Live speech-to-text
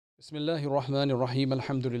بسم الله الرحمن الرحيم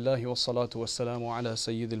الحمد لله والصلاة والسلام على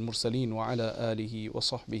سيد المرسلين وعلى آله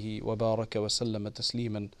وصحبه وبارك وسلم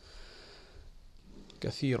تسليما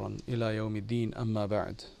كثيرا إلى يوم الدين أما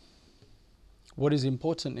بعد. What is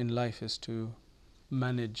important in life is to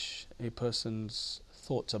manage a person's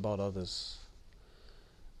thoughts about others.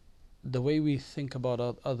 The way we think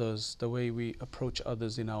about others, the way we approach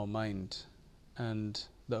others in our mind, and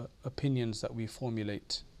the opinions that we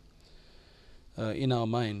formulate in our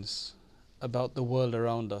minds about the world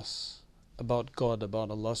around us, about God, about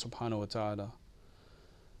Allah subhanahu wa ta'ala,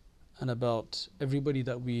 and about everybody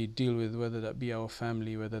that we deal with, whether that be our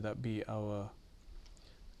family, whether that be our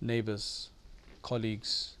neighbors,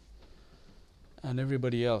 colleagues, and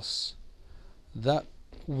everybody else, that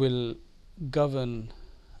will govern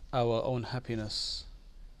our own happiness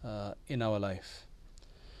in our life.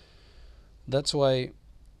 That's why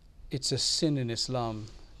it's a sin in Islam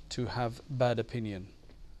to have bad opinion.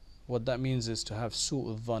 What that means is to have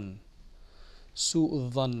su'ul dhann.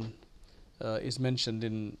 Su'ul dhann is mentioned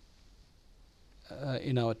in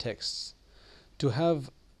our texts. To have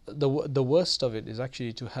the worst of it is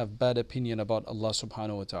actually to have bad opinion about Allah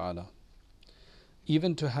subhanahu wa ta'ala.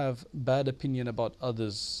 Even to have bad opinion about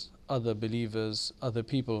others, other believers, other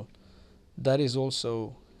people, that is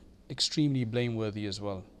also extremely blameworthy as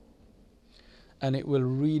well. And it will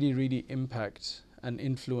really impact and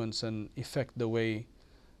influence and affect the way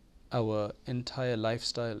our entire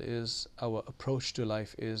lifestyle is, our approach to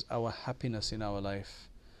life is, our happiness in our life.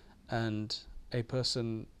 And a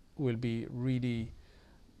person will be really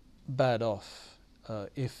bad off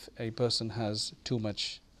if a person has too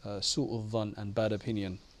much su'ul dhann and bad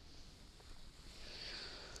opinion.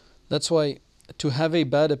 That's why to have a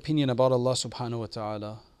bad opinion about Allah subhanahu wa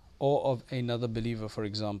ta'ala or of another believer, for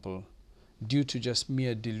example, due to just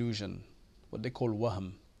mere delusion, what they call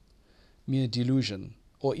wahm, mere delusion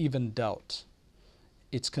or even doubt,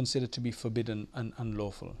 it's considered to be forbidden and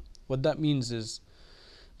unlawful. What that means is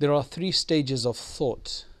there are three stages of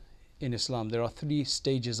thought in Islam. There are three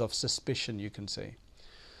stages of suspicion, you can say.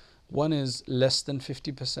 One is less than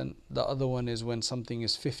 50%. The other one is when something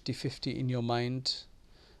is 50-50 in your mind,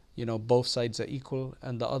 both sides are equal.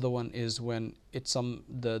 And the other one is when it's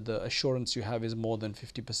the assurance you have is more than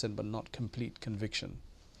 50% but not complete conviction.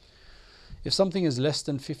 If something is less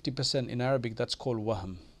than 50% in Arabic, that's called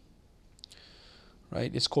wahm. Right?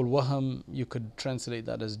 It's called wahm. You could translate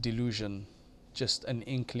that as delusion, just an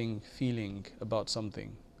inkling feeling about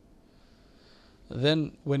something.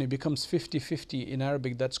 Then when it becomes 50-50 in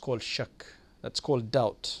Arabic, that's called shak. That's called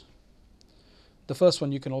doubt. The first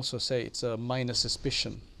one you can also say it's a minor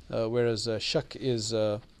suspicion, whereas shak is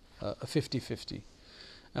a 50-50.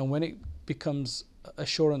 And when it becomes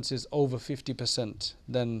assurance is over 50%,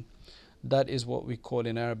 then that is what we call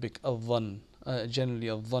in Arabic al-dhann, generally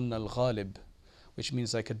al-dhann al-ghalib, which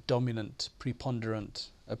means like a dominant,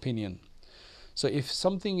 preponderant opinion. So if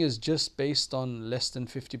something is just based on less than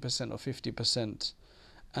 50% or 50%,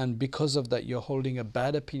 and because of that you're holding a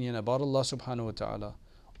bad opinion about Allah subhanahu wa ta'ala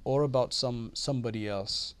or about somebody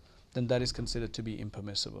else, then that is considered to be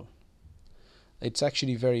impermissible. It's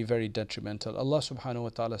actually very detrimental. Allah subhanahu wa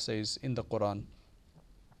ta'ala says in the Quran,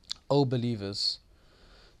 O believers,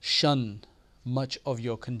 shun much of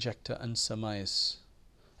your conjecture and surmise.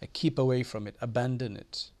 Keep away from it, abandon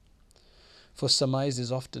it. For surmise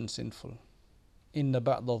is often sinful. Inna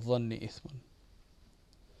ba'da dhanni ithmun.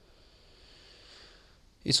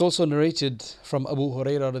 It's also narrated from Abu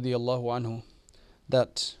Hurairah radiyallahu anhu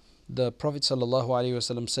that the Prophet sallallahu alaihi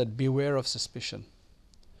wasallam said, beware of suspicion.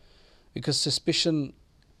 Because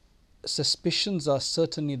suspicions are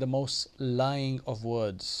certainly the most lying of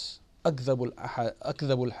words.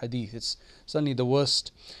 Akdhabul hadith. It's certainly the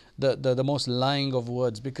worst, the most lying of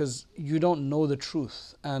words, because you don't know the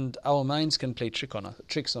truth and our minds can play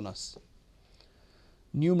tricks on us.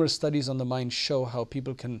 Numerous studies on the mind show how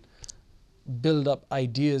people can build up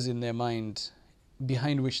ideas in their mind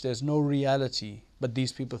behind which there's no reality, but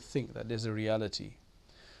these people think that there's a reality.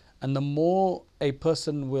 And the more a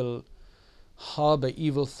person will harbor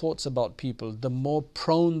evil thoughts about people, the more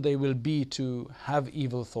prone they will be to have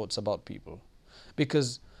evil thoughts about people,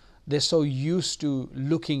 because they're so used to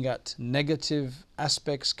looking at negative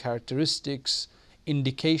aspects, characteristics,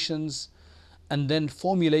 indications, and then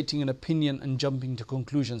formulating an opinion and jumping to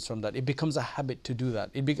conclusions from that. It becomes a habit to do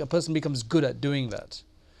that. A person becomes good at doing that,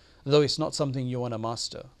 though it's not something you want to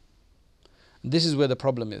master. This is where the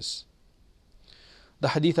problem is. The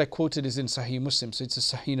hadith I quoted is in Sahih Muslim, so it's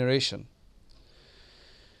a Sahih narration.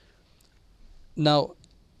 Now,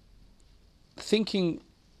 thinking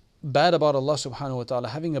bad about Allah subhanahu wa ta'ala,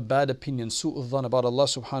 having a bad opinion, su'ul dhan about Allah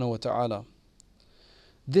subhanahu wa ta'ala,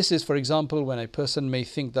 This is, for example, when a person may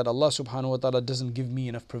think that Allah subhanahu wa ta'ala doesn't give me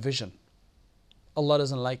enough provision. Allah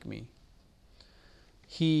doesn't like me.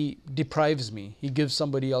 He deprives me. He gives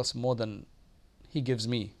somebody else more than He gives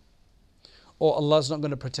me. Or Allah is not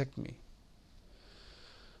going to protect me.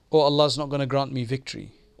 Or Allah is not going to grant me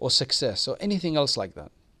victory or success or anything else like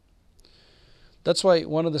that. That's why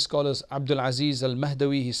one of the scholars, Abdul Aziz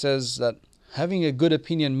al-Mahdawi, he says that having a good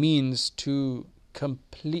opinion means to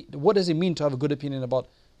complete. What does it mean to have a good opinion about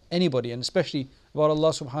anybody, and especially about Allah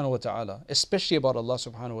subhanahu wa ta'ala? Especially about Allah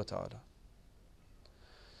subhanahu wa ta'ala.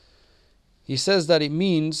 He says that it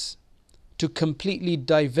means to completely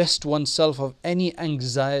divest oneself of any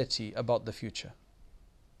anxiety about the future.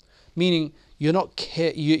 Meaning,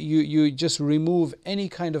 you just remove any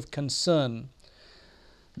kind of concern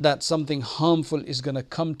that something harmful is going to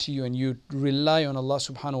come to you, and you rely on Allah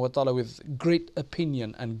subhanahu wa ta'ala with great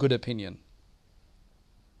opinion and good opinion.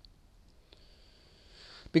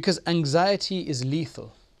 Because anxiety is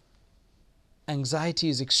lethal. Anxiety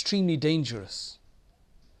is extremely dangerous.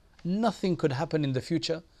 Nothing could happen in the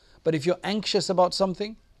future, but if you're anxious about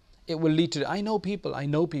something, it will lead to... I know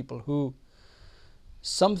people who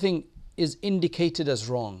something is indicated as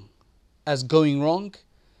wrong, as going wrong,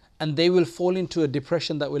 and they will fall into a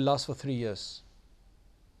depression that will last for 3 years.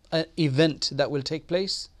 An event that will take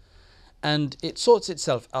place, and it sorts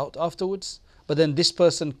itself out afterwards, but then this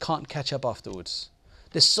person can't catch up afterwards.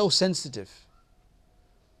 They're so sensitive.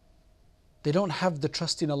 They don't have the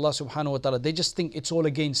trust in Allah subhanahu wa ta'ala. They just think it's all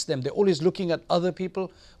against them. They're always looking at other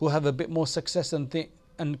people who have a bit more success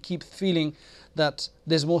and keep feeling that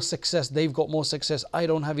there's more success, they've got more success, I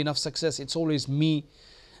don't have enough success, it's always me.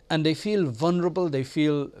 And they feel vulnerable, they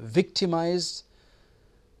feel victimized.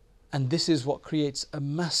 And this is what creates a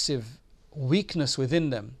massive weakness within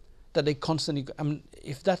them, that they constantly...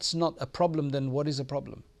 if that's not a problem, then what is a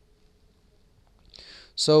problem?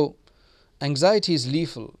 So, anxiety is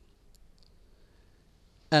lethal.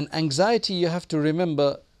 And anxiety, you have to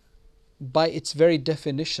remember, by its very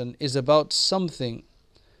definition, is about something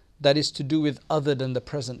that is to do with other than the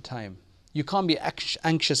present time. You can't be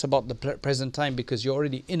anxious about the present time because you're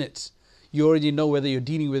already in it. You already know whether you're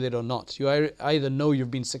dealing with it or not. You either know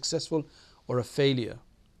you've been successful or a failure.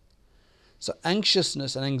 So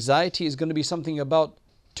anxiousness and anxiety is going to be something about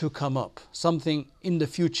to come up, something in the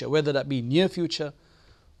future, whether that be near future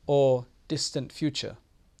or distant future.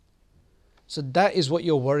 So that is what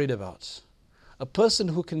you're worried about. A person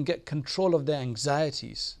who can get control of their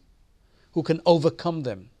anxieties, who can overcome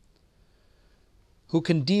them, who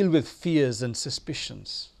can deal with fears and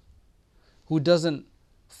suspicions, who doesn't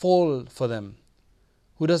fall for them,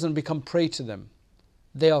 who doesn't become prey to them,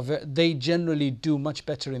 they generally do much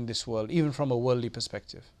better in this world, even from a worldly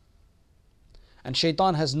perspective. And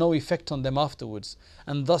shaitan has no effect on them afterwards,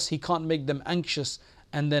 and thus he can't make them anxious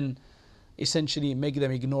and then essentially make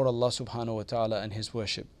them ignore Allah subhanahu wa ta'ala and His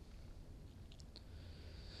worship.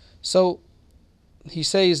 So he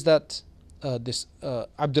says that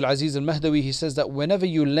Abdul Aziz al-Mahdawi, he says that whenever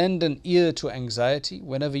you lend an ear to anxiety,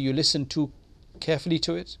 whenever you listen too carefully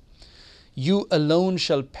to it, you alone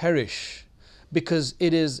shall perish, because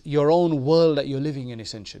it is your own world that you're living in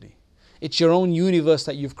essentially. It's your own universe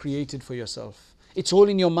that you've created for yourself. It's all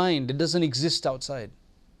in your mind. It doesn't exist outside.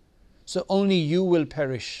 So only you will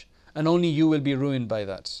perish, and only you will be ruined by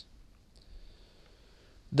that.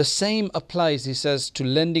 The same applies, he says, to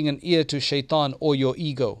lending an ear to shaitan or your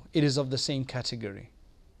ego. It is of the same category,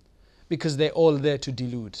 because they're all there to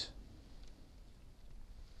delude.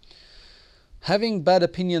 Having bad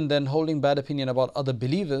opinion, then holding bad opinion about other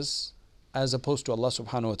believers as opposed to Allah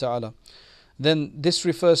subhanahu wa ta'ala, then this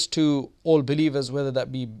refers to all believers, whether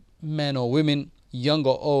that be men or women, young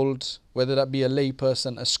or old, whether that be a lay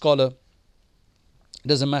person, a scholar, it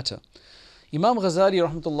doesn't matter. Imam Ghazali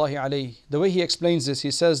rahmatullahi alayhi, the way he explains this, he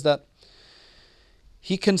says that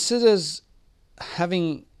he considers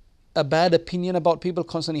having a bad opinion about people,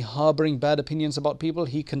 constantly harboring bad opinions about people,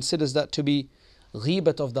 he considers that to be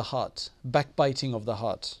ghibat of the heart, backbiting of the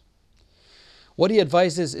heart. What he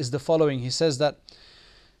advises is the following. He says that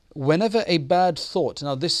whenever a bad thought,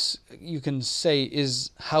 now this you can say is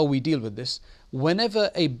how we deal with this, whenever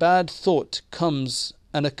a bad thought comes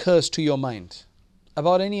and occurs to your mind,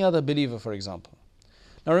 about any other believer, for example.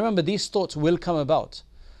 Now remember, these thoughts will come about.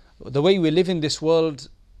 The way we live in this world,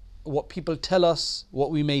 what people tell us, what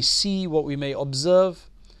we may see, what we may observe,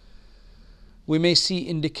 we may see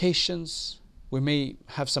indications, we may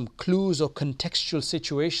have some clues or contextual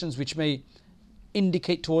situations which may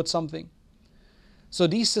indicate towards something. So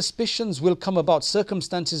these suspicions will come about.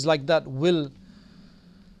 Circumstances like that will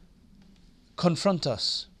confront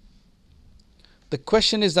us. The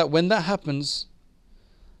question is that when that happens,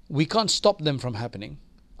 We can't stop them from happening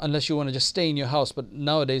unless you want to just stay in your house, but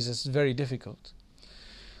nowadays it's very difficult.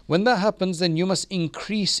 When that happens, then you must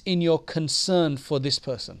increase in your concern for this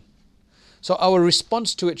person. So our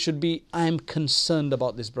response to it should be, I am concerned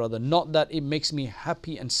about this brother, not that it makes me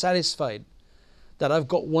happy and satisfied that I've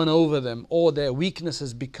got one over them or their weakness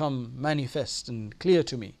has become manifest and clear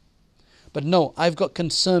to me. But no, I've got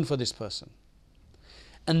concern for this person.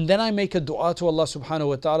 And then I make a dua to Allah subhanahu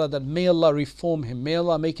wa ta'ala that may Allah reform him, may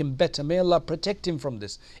Allah make him better, may Allah protect him from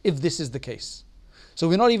this, if this is the case. So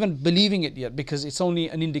we're not even believing it yet because it's only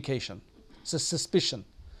an indication. It's a suspicion.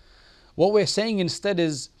 What we're saying instead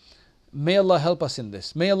is, may Allah help us in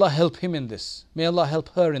this. May Allah help him in this. May Allah help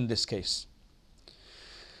her in this case.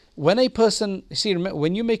 When a person, see,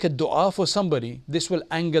 when you make a dua for somebody, this will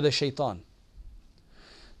anger the shaitan.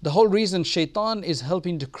 The whole reason shaitan is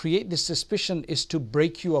helping to create this suspicion is to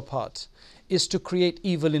break you apart, is to create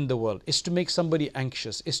evil in the world, is to make somebody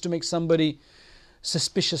anxious, is to make somebody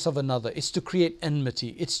suspicious of another, it's to create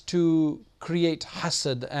enmity, it's to create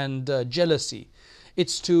hasad and jealousy,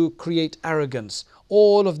 it's to create arrogance.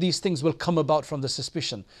 All of these things will come about from the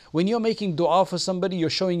suspicion. When you're making dua for somebody, you're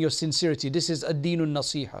showing your sincerity. This is ad-deenun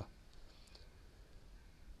nasiha.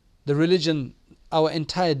 The religion, our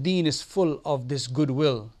entire deen is full of this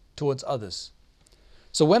goodwill towards others.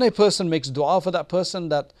 So when a person makes dua for that person,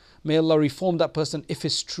 that may Allah reform that person if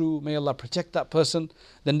it's true, may Allah protect that person,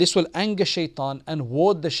 then this will anger shaitan and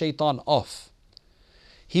ward the shaitan off.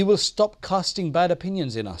 He will stop casting bad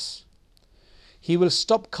opinions in us. He will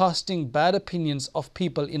stop casting bad opinions of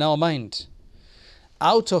people in our mind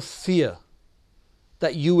out of fear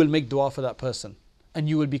that you will make dua for that person and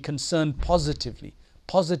you will be concerned positively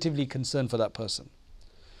concerned for that person.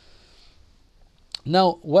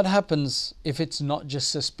 Now, what happens if it's not just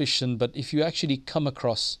suspicion, but if you actually come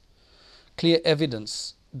across clear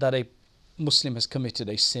evidence that a Muslim has committed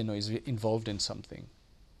a sin or is involved in something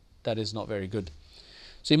that is not very good?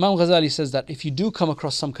 So Imam Ghazali says that if you do come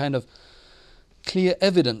across some kind of clear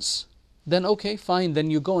evidence, then okay, fine,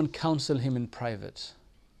 then you go and counsel him in private.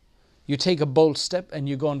 You take a bold step and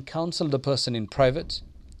you go and counsel the person in private.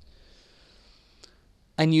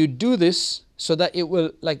 And you do this so that it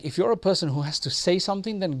will, like if you're a person who has to say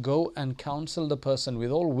something, then go and counsel the person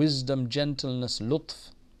with all wisdom, gentleness, lutf,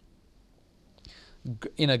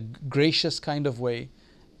 in a gracious kind of way,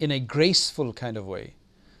 in a graceful kind of way,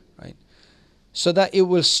 right? So that it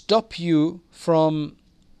will stop you from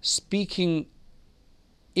speaking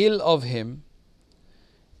ill of him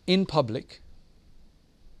in public.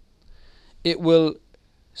 It will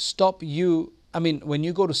stop you, when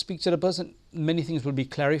you go to speak to the person, many things will be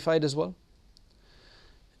clarified as well.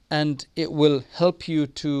 And it will help you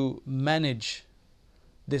to manage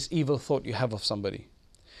this evil thought you have of somebody.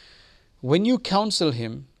 When you counsel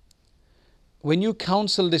him, when you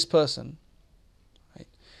counsel this person, right,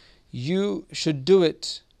 you should do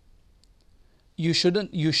it. You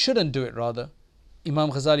shouldn't do it rather.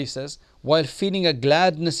 Imam Ghazali says, while feeling a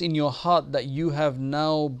gladness in your heart that you have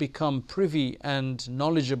now become privy and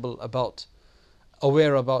knowledgeable about,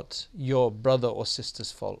 aware about your brother or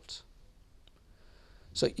sister's fault.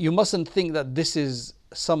 So you mustn't think that this is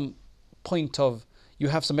some point of, you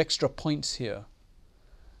have some extra points here.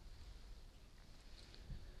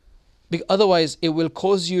 Otherwise, it will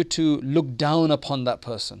cause you to look down upon that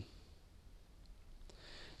person.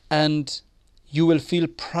 And you will feel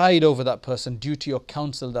pride over that person due to your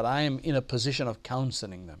counsel, that I am in a position of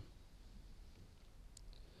counseling them.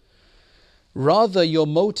 Rather, your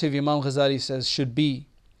motive, Imam Ghazali says, should be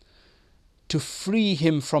to free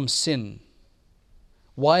him from sin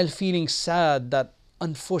while feeling sad that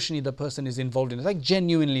unfortunately the person is involved in it, like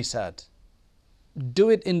genuinely sad. Do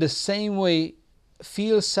it in the same way,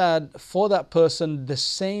 feel sad for that person the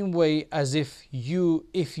same way as if you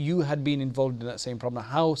had been involved in that same problem.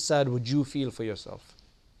 How sad would you feel for yourself?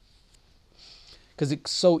 Because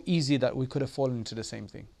it's so easy that we could have fallen into the same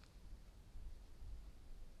thing.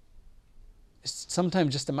 It's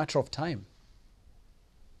sometimes just a matter of time,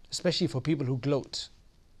 especially for people who gloat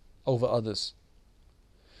over others.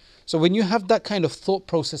 So when you have that kind of thought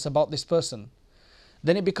process about this person,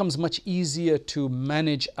 then it becomes much easier to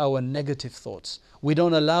manage our negative thoughts. We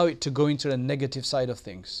don't allow it to go into the negative side of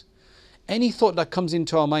things. Any thought that comes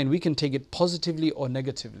into our mind, we can take it positively or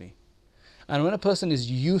negatively. And when a person is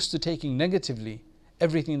used to taking negatively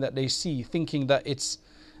everything that they see, thinking that it's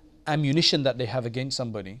ammunition that they have against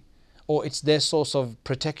somebody, or it's their source of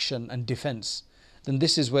protection and defense, then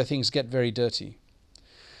this is where things get very dirty.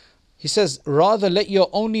 He says, rather let your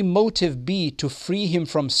only motive be to free him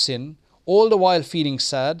from sin, all the while feeling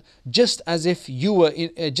sad, just as if you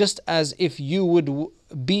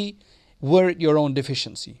would be were it your own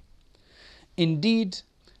deficiency. Indeed,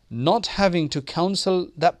 not having to counsel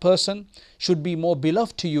that person should be more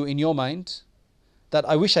beloved to you in your mind, that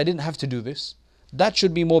I wish I didn't have to do this. That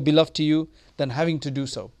should be more beloved to you than having to do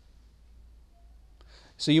so.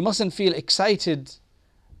 So you mustn't feel excited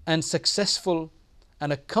and successful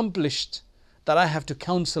and accomplished that I have to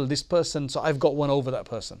counsel this person, so I've got one over that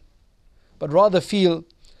person. But rather feel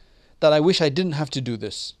that I wish I didn't have to do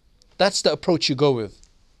this. That's the approach you go with.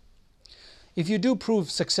 If you do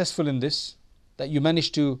prove successful in this, that you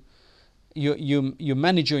manage to, you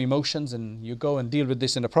manage your emotions and you go and deal with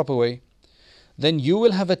this in a proper way, then you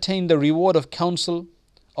will have attained the reward of counsel,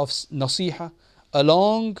 of nasiha,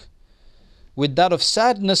 along with that of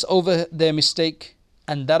sadness over their mistake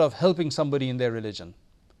and that of helping somebody in their religion.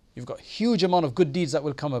 You've got a huge amount of good deeds that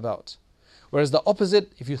will come about. Whereas the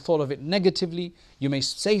opposite, if you thought of it negatively, you may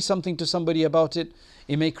say something to somebody about it.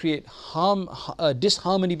 It may create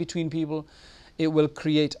disharmony between people. It will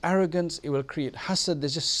create arrogance. It will create hasad.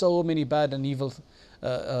 There's just so many bad and evil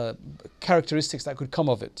characteristics that could come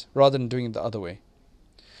of it, rather than doing it the other way.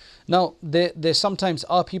 Now, there sometimes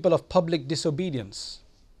are people of public disobedience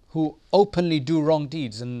who openly do wrong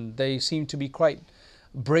deeds, and they seem to be quite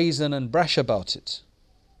brazen and brash about it.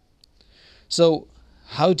 So,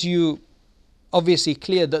 how do you obviously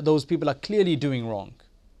clear that those people are clearly doing wrong?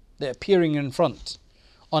 They're appearing in front.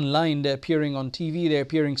 Online, they're appearing on TV, they're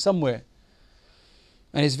appearing somewhere.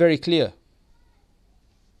 And it's very clear.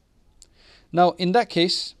 Now, in that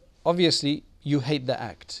case, obviously, you hate the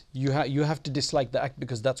act. You have to dislike the act,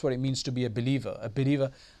 because that's what it means to be a believer. A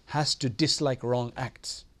believer has to dislike wrong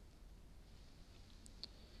acts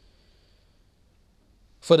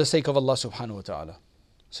for the sake of Allah subhanahu wa ta'ala.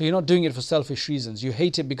 So you're not doing it for selfish reasons. You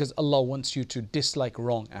hate it because Allah wants you to dislike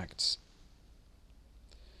wrong acts.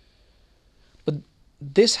 But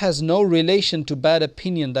this has no relation to bad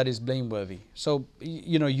opinion that is blameworthy. So,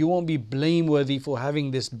 you won't be blameworthy for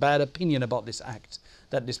having this bad opinion about this act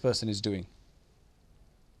that this person is doing.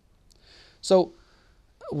 So,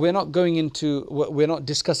 we're not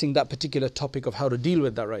discussing that particular topic of how to deal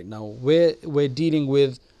with that right now. We're dealing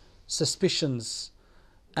with suspicions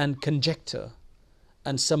and conjecture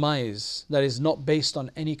and surmise that is not based on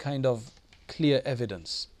any kind of clear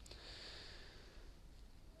evidence.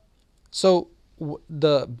 So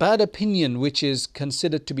the bad opinion which is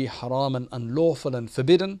considered to be haram and unlawful and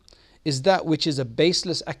forbidden is that which is a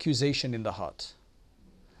baseless accusation in the heart.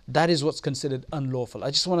 That is what's considered unlawful. I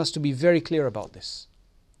just want us to be very clear about this,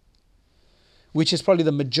 which is probably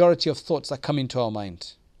the majority of thoughts that come into our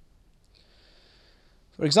mind.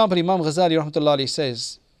 For example, Imam Ghazali rahmatullahi alayhi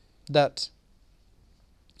says that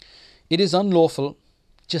it is unlawful,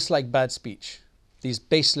 just like bad speech, these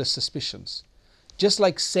baseless suspicions. Just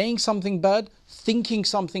like saying something bad, thinking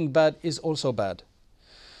something bad is also bad.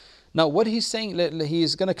 Now, what he's saying, he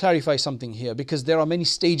is going to clarify something here, because there are many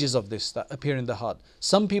stages of this that appear in the heart.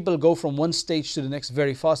 Some people go from one stage to the next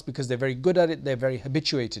very fast because they're very good at it, they're very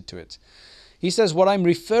habituated to it. He says, what I'm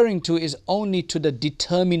referring to is only to the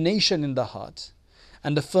determination in the heart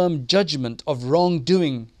and the firm judgment of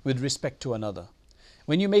wrongdoing with respect to another.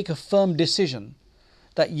 When you make a firm decision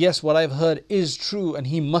that yes, what I've heard is true and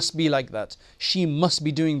he must be like that, she must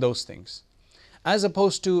be doing those things. As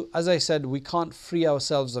opposed to, as I said, we can't free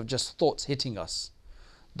ourselves of just thoughts hitting us.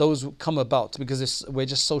 Those come about because we're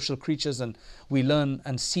just social creatures and we learn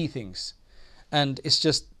and see things. And it's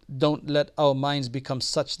just, don't let our minds become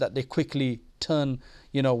such that they quickly turn,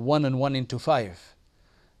 1 and 1 into 5.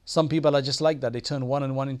 Some people are just like that. They turn 1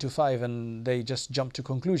 and 1 into 5 and they just jump to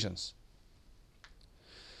conclusions.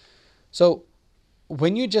 So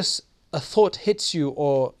when a thought hits you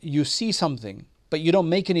or you see something, but you don't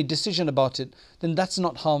make any decision about it, then that's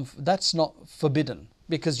not that's not forbidden,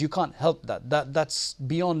 because you can't help that. That's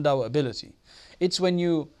beyond our ability. It's when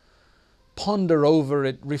you ponder over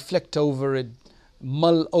it, reflect over it,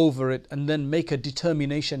 mull over it, and then make a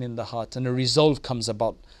determination in the heart and a resolve comes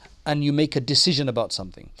about and you make a decision about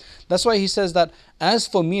something. That's why he says that as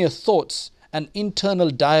for mere thoughts and internal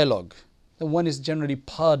dialogue, then one is generally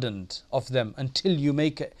pardoned of them until you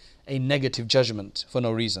make a negative judgment for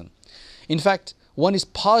no reason. In fact, one is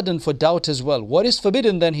pardoned for doubt as well. What is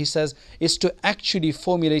forbidden then, he says, is to actually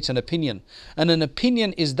formulate an opinion. And an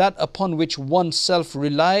opinion is that upon which oneself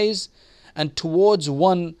relies and towards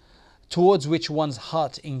which one's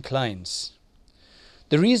heart inclines.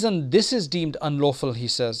 The reason this is deemed unlawful, he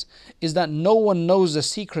says, is that no one knows the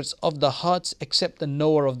secrets of the hearts except the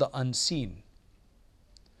knower of the unseen.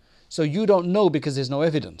 So you don't know because there's no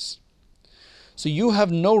evidence. So you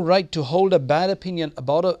have no right to hold a bad opinion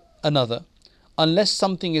about another unless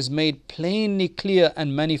something is made plainly clear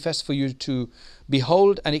and manifest for you to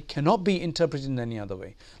behold, and it cannot be interpreted in any other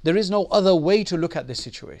way. There is no other way to look at this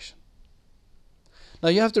situation. Now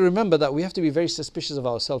you have to remember that we have to be very suspicious of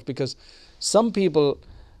ourselves, because some people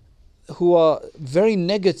who are very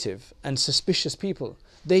negative and suspicious people,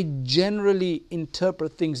 they generally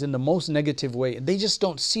interpret things in the most negative way. They just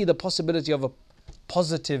don't see the possibility of a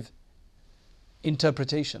positive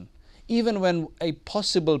interpretation. Even when a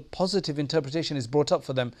possible positive interpretation is brought up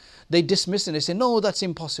for them, they dismiss it. They say, no, that's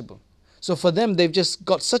impossible. So for them, they've just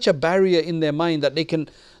got such a barrier in their mind that they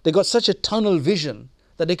got such a tunnel vision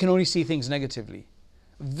that they can only see things negatively.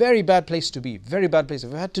 Very bad place to be. Very bad place.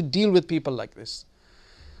 We've had to deal with people like this.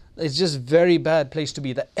 It's just very bad place to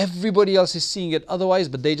be, that everybody else is seeing it otherwise,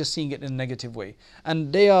 but they're just seeing it in a negative way.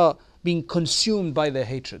 And they are being consumed by their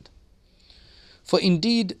hatred. For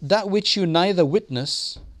indeed, that which you neither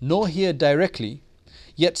witness nor hear directly,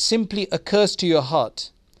 yet simply occurs to your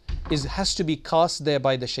heart, has to be cast there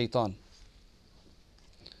by the shaitan.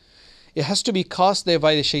 It has to be cast there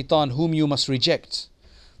by the shaitan, whom you must reject.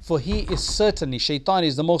 For he is certainly, shaitan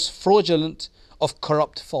is the most fraudulent of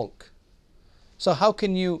corrupt folk. So how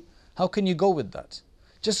can you go with that?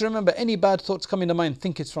 Just remember, any bad thoughts come into mind,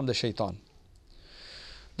 think it's from the shaitan.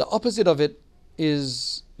 The opposite of it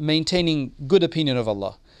is maintaining good opinion of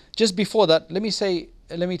Allah. Just before that, let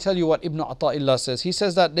me tell you what Ibn Ata'illah says. He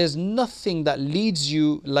says that there's nothing that leads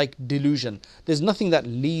you like delusion. There's nothing that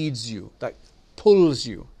leads you, that pulls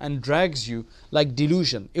you and drags you like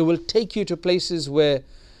delusion. It will take you to places where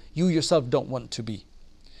you yourself don't want to be.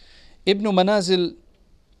 Ibn Manazil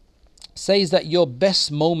says that your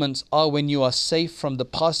best moments are when you are safe from the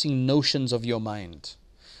passing notions of your mind,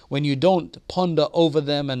 when you don't ponder over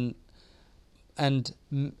them and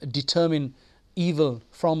determine evil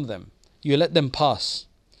from them. You let them pass.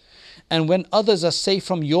 And when others are safe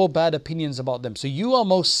from your bad opinions about them. So you are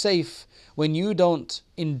most safe when you don't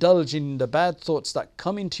indulge in the bad thoughts that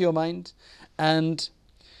come into your mind, and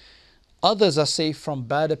others are safe from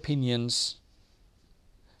bad opinions,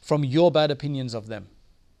 from your bad opinions of them.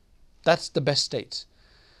 That's the best state.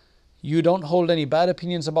 You don't hold any bad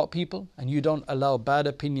opinions about people, and you don't allow bad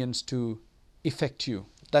opinions to affect you.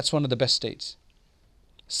 That's one of the best states.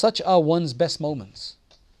 Such are one's best moments.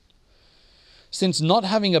 Since not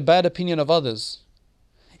having a bad opinion of others,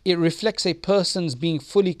 it reflects a person's being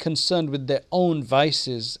fully concerned with their own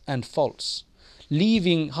vices and faults,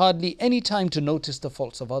 leaving hardly any time to notice the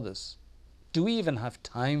faults of others. Do we even have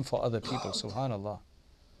time for other people? Subhanallah.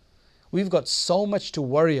 We've got so much to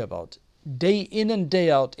worry about. Day in and day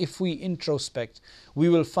out, if we introspect, we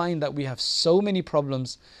will find that we have so many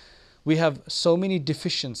problems. We have so many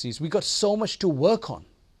deficiencies. We got so much to work on.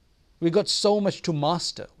 We got so much to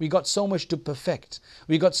master. We got so much to perfect.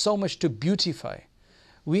 We got so much to beautify.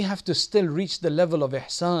 We have to still reach the level of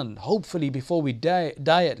ihsan, hopefully before we die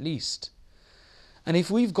at least. And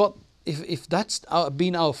if that's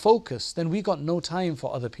been our focus, then we got no time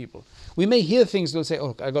for other people. We may hear things, we'll say,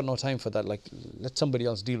 oh, I got no time for that. Like, let somebody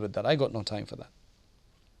else deal with that. I got no time for that.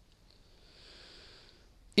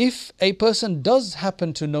 If a person does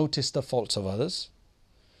happen to notice the faults of others,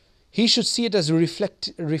 he should see it as a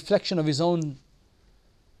reflection of his own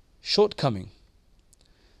shortcoming.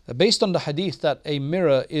 Based on the hadith that the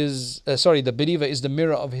believer is the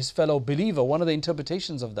mirror of his fellow believer, one of the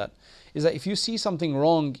interpretations of that is that if you see something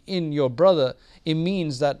wrong in your brother, it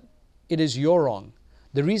means that it is your wrong.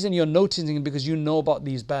 The reason you're noticing it because you know about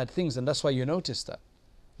these bad things, and that's why you notice that,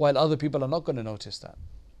 while other people are not going to notice that.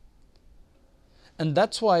 And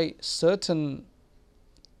that's why certain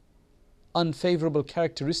unfavorable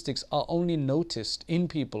characteristics are only noticed in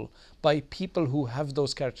people by people who have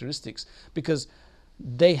those characteristics, because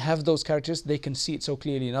they have those characteristics, they can see it so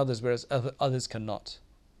clearly in others, whereas others cannot.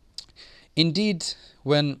 Indeed,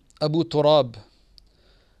 when Abu Turab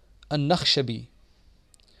al-Nakhshabi,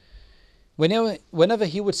 whenever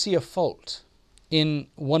he would see a fault in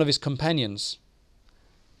one of his companions,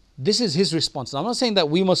 this is his response. Now, I'm not saying that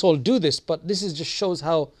we must all do this, but this just shows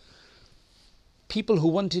how people who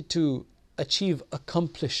wanted to achieve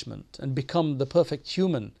accomplishment and become the perfect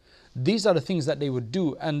human, these are the things that they would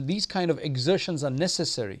do, and these kind of exertions are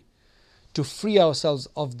necessary to free ourselves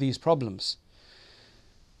of these problems.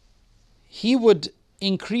 He would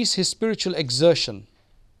increase his spiritual exertion,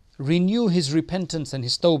 renew his repentance and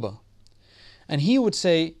his tawbah, and he would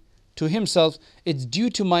say to himself, it's due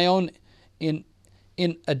to my own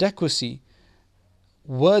inadequacy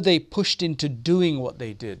were they pushed into doing what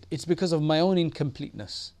they did. It's because of my own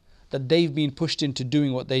incompleteness that they've been pushed into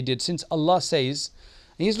doing what they did. Since Allah says,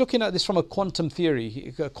 and he's looking at this from a quantum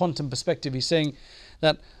theory, a quantum perspective, he's saying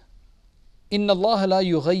that إِنَّ اللَّهَ لَا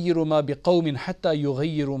يُغَيِّرُ مَا بِقَوْمٍ حَتَّى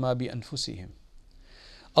يُغَيِّرُ مَا بِأَنفُسِهِمْ.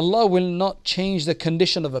 Allah will not change the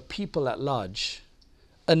condition of a people at large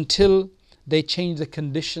until they change the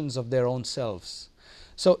conditions of their own selves.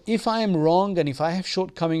 So if I am wrong and if I have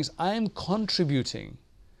shortcomings, I am contributing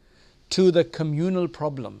to the communal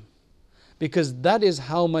problem, because that is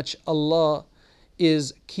how much Allah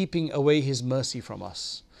is keeping away His mercy from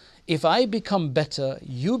us. If I become better,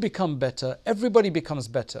 you become better, everybody becomes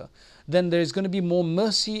better, then there is going to be more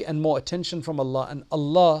mercy and more attention from Allah, and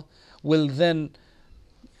Allah will then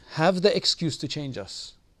have the excuse to change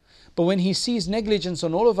us. But when He sees negligence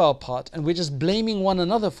on all of our part and we're just blaming one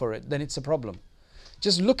another for it, then it's a problem.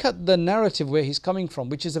 Just look at the narrative where He's coming from,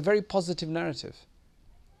 which is a very positive narrative.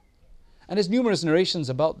 And there's numerous narrations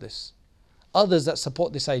about this, others that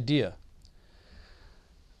support this idea.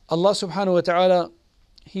 Allah subhanahu wa ta'ala,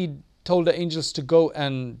 He told the angels to go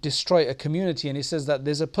and destroy a community, and He says that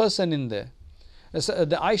there's a person in there. The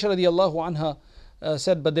Aisha radiallahu anha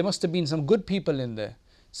said, but there must have been some good people in there.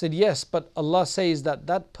 Said yes, but Allah says that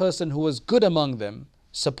that person who was good among them,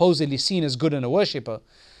 supposedly seen as good and a worshipper,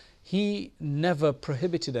 he never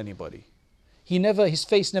prohibited anybody. His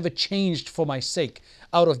face never changed for my sake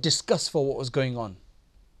out of disgust for what was going on.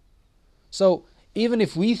 So even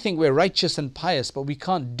if we think we're righteous and pious, but we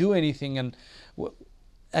can't do anything, and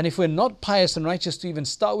if we're not pious and righteous to even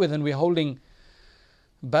start with, and we're holding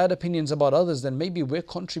bad opinions about others, then maybe we're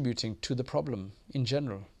contributing to the problem in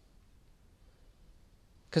general.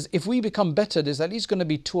 Because if we become better, there's at least going to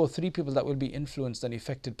be 2 or 3 people that will be influenced and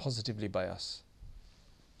affected positively by us.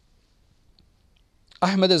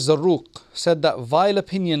 Ahmad al-Zarruq said that vile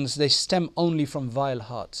opinions, they stem only from vile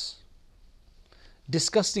hearts.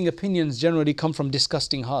 Disgusting opinions generally come from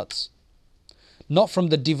disgusting hearts, not from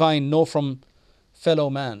the divine nor from fellow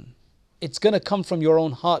man. It's going to come from your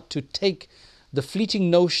own heart to take the fleeting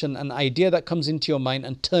notion and idea that comes into your mind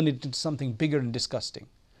and turn it into something bigger and disgusting.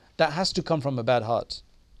 That has to come from a bad heart.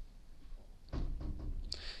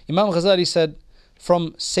 Imam Ghazali said,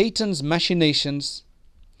 from Satan's machinations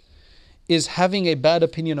is having a bad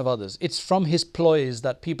opinion of others. It's from his ploys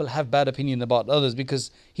that people have bad opinion about others,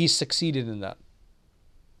 because he's succeeded in that.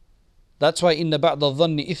 That's why inna ba'da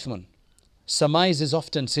dhanni ithmun. Surmise is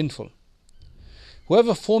often sinful.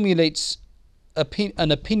 Whoever formulates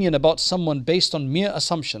an opinion about someone based on mere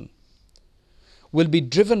assumption will be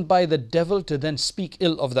driven by the devil to then speak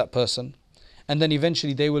ill of that person, and then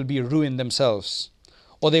eventually they will be ruined themselves.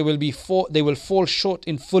 Or they will fall short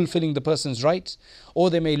in fulfilling the person's rights,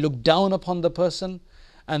 or they may look down upon the person,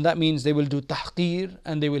 and that means they will do tahqir,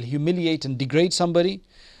 and they will humiliate and degrade somebody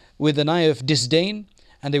with an eye of disdain,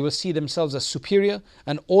 and they will see themselves as superior,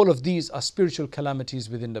 and all of these are spiritual calamities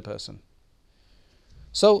within the person.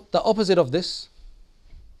 So the opposite of this,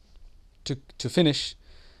 to finish,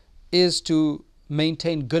 is to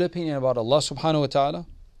maintain good opinion about Allah subhanahu wa ta'ala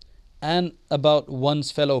and about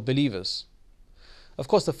one's fellow believers. Of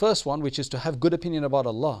course, the first one, which is to have good opinion about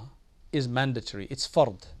Allah, is mandatory. It's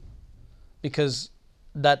fard, because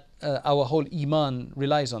that our whole iman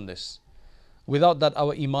relies on this. Without that,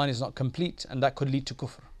 our iman is not complete, and that could lead to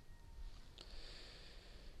kufr.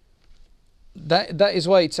 That is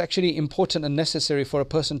why it's actually important and necessary for a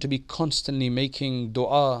person to be constantly making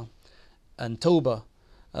dua and tawbah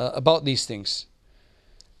about these things.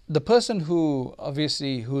 The person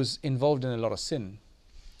who's involved in a lot of sin,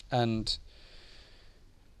 and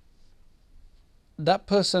that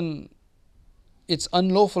person, it's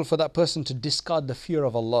unlawful for that person to discard the fear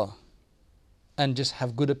of Allah and just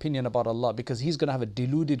have good opinion about Allah, because he's going to have a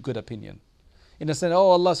deluded good opinion. In a sense,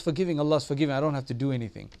 oh, Allah's forgiving, I don't have to do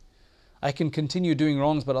anything. I can continue doing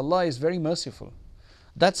wrongs, but Allah is very merciful.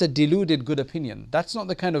 That's a deluded good opinion. That's not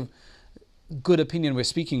the kind of good opinion we're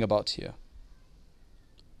speaking about here.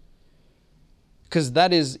 Because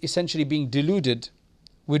that is essentially being deluded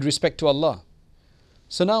with respect to Allah.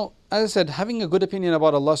 So now, as I said, having a good opinion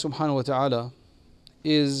about Allah subhanahu wa ta'ala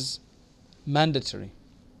is mandatory.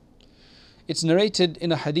 It's narrated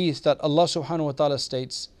in a hadith that Allah subhanahu wa ta'ala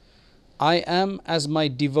states, I am as my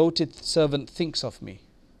devoted servant thinks of me.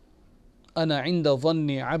 Ana inda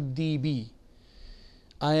dhanni abdi bi.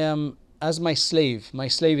 I am as my slave. My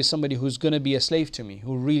slave is somebody who's going to be a slave to me,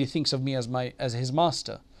 who really thinks of me as his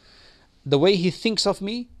master. The way he thinks of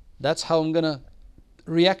me, that's how I'm going to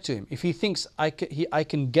react to him. If he thinks I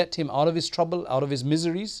can get him out of his trouble, out of his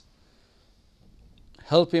miseries,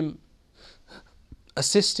 help him,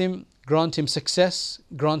 assist him, grant him success,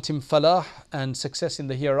 grant him falah and success in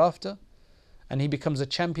the hereafter, and he becomes a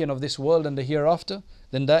champion of this world and the hereafter,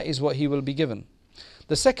 then that is what he will be given.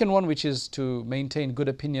 The second one, which is to maintain good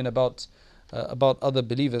opinion about other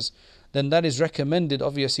believers, then that is recommended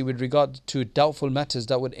obviously with regard to doubtful matters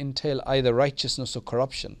that would entail either righteousness or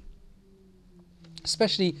corruption.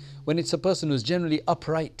 Especially when it's a person who's generally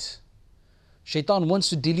upright. Shaitan wants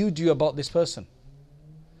to delude you about this person.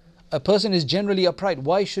 A person is generally upright.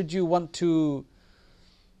 Why should you want to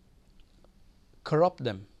corrupt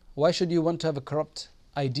them? Why should you want to have a corrupt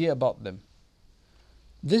idea about them?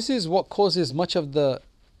 This is what causes much of the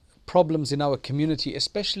problems in our community,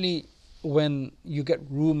 especially when you get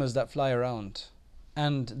rumors that fly around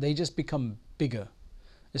and they just become bigger.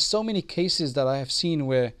 There's so many cases that I have seen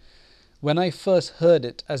where when I first heard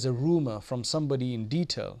it as a rumor from somebody in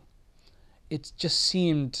detail, it just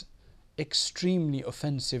seemed extremely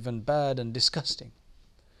offensive and bad and disgusting.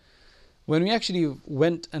 When we actually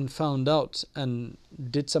went and found out and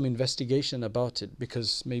did some investigation about it,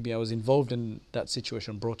 because maybe I was involved in that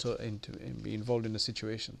situation, brought her into be involved in the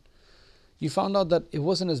situation, you found out that it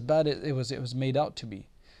wasn't as bad as it was made out to be.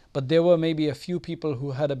 But there were maybe a few people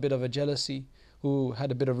who had a bit of a jealousy, who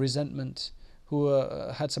had a bit of resentment, who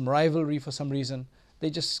had some rivalry for some reason. They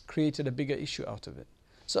just created a bigger issue out of it.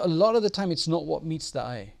 So a lot of the time it's not what meets the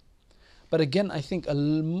eye. But again, I think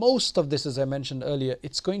most of this, as I mentioned earlier,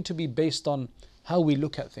 it's going to be based on how we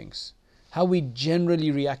look at things, how we generally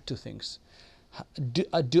react to things.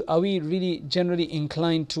 Are we really generally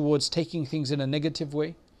inclined towards taking things in a negative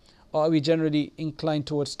way? Or are we generally inclined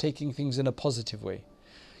towards taking things in a positive way?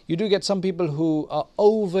 You do get some people who are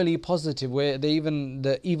overly positive, where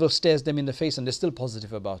the evil stares them in the face and they're still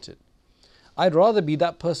positive about it. I'd rather be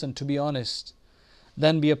that person, to be honest,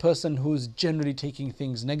 than be a person who's generally taking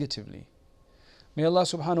things negatively. May Allah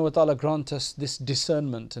subhanahu wa ta'ala grant us this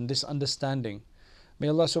discernment and this understanding. May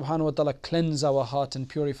Allah subhanahu wa ta'ala cleanse our heart and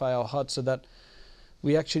purify our heart so that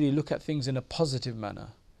we actually look at things in a positive manner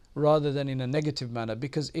rather than in a negative manner,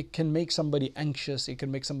 because it can make somebody anxious, it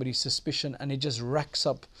can make somebody suspicious, and it just racks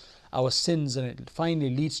up our sins and it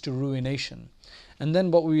finally leads to ruination. And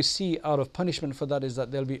then what we see out of punishment for that is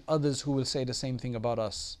that there'll be others who will say the same thing about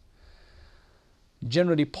us.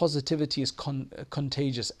 Generally, positivity is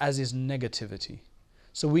contagious, as is negativity.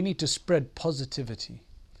 So we need to spread positivity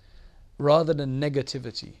rather than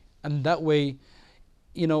negativity. And that way,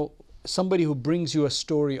 somebody who brings you a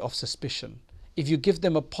story of suspicion, if you give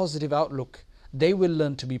them a positive outlook, they will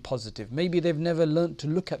learn to be positive. Maybe they've never learned to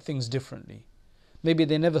look at things differently. Maybe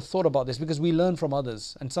they never thought about this, because we learn from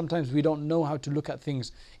others. And sometimes we don't know how to look at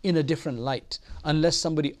things in a different light unless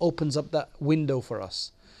somebody opens up that window for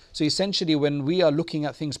us. So essentially, when we are looking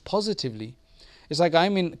at things positively, it's like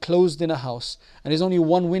I'm closed in a house and there's only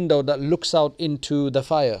one window that looks out into the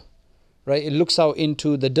fire, right? It looks out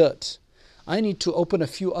into the dirt. I need to open a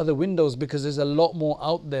few other windows because there's a lot more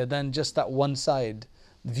out there than just that one side,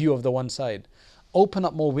 view of the one side. Open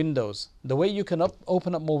up more windows. The way you can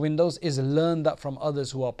open up more windows is learn that from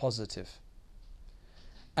others who are positive.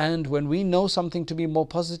 And when we know something to be more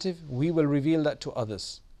positive, we will reveal that to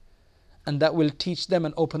others. And that will teach them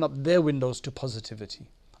and open up their windows to positivity.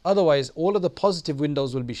 Otherwise, all of the positive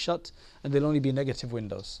windows will be shut and there'll only be negative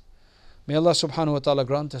windows. May Allah subhanahu wa ta'ala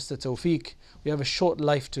grant us the tawfiq. We have a short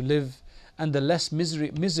life to live, and the less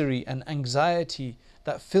misery and anxiety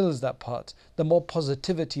that fills that part, the more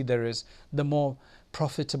positivity there is, the more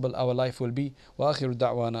profitable our life will be. Wa akhiru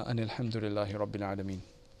da'wana anil hamdulillahi rabbil alameen.